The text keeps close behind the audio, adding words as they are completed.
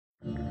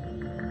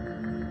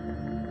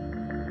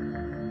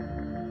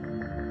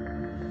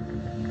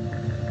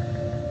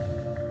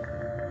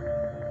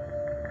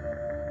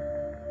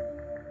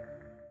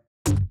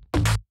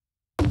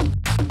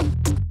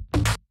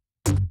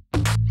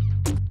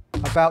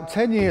About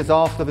 10 years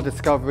after the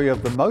discovery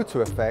of the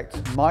motor effect,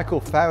 Michael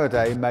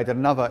Faraday made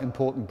another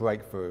important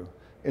breakthrough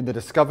in the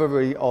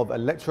discovery of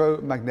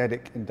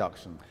electromagnetic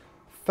induction.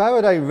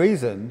 Faraday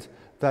reasoned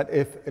that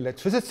if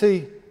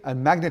electricity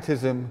and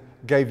magnetism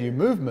gave you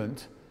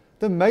movement,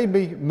 then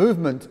maybe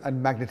movement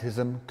and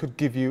magnetism could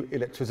give you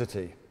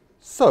electricity.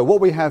 So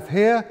what we have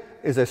here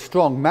is a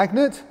strong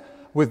magnet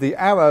with the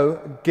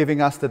arrow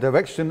giving us the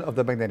direction of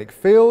the magnetic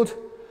field.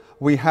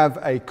 We have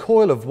a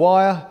coil of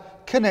wire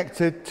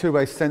connected to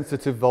a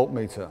sensitive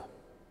voltmeter.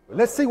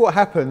 Let's see what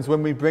happens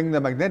when we bring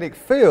the magnetic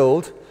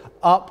field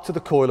up to the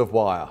coil of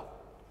wire.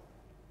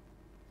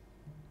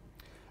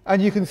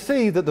 And you can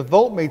see that the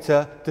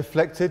voltmeter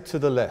deflected to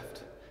the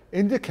left,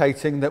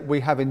 indicating that we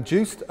have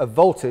induced a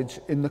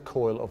voltage in the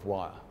coil of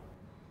wire.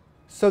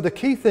 So the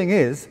key thing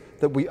is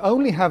that we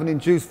only have an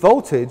induced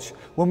voltage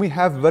when we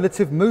have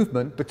relative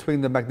movement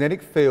between the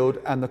magnetic field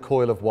and the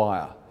coil of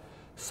wire.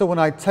 So when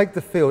I take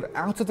the field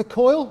out of the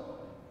coil,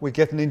 we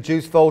get an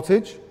induced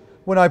voltage.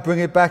 When I bring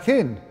it back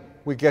in,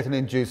 we get an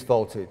induced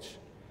voltage.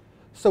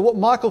 So what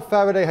Michael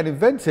Faraday had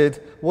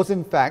invented was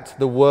in fact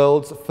the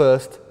world's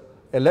first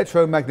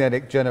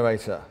electromagnetic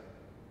generator.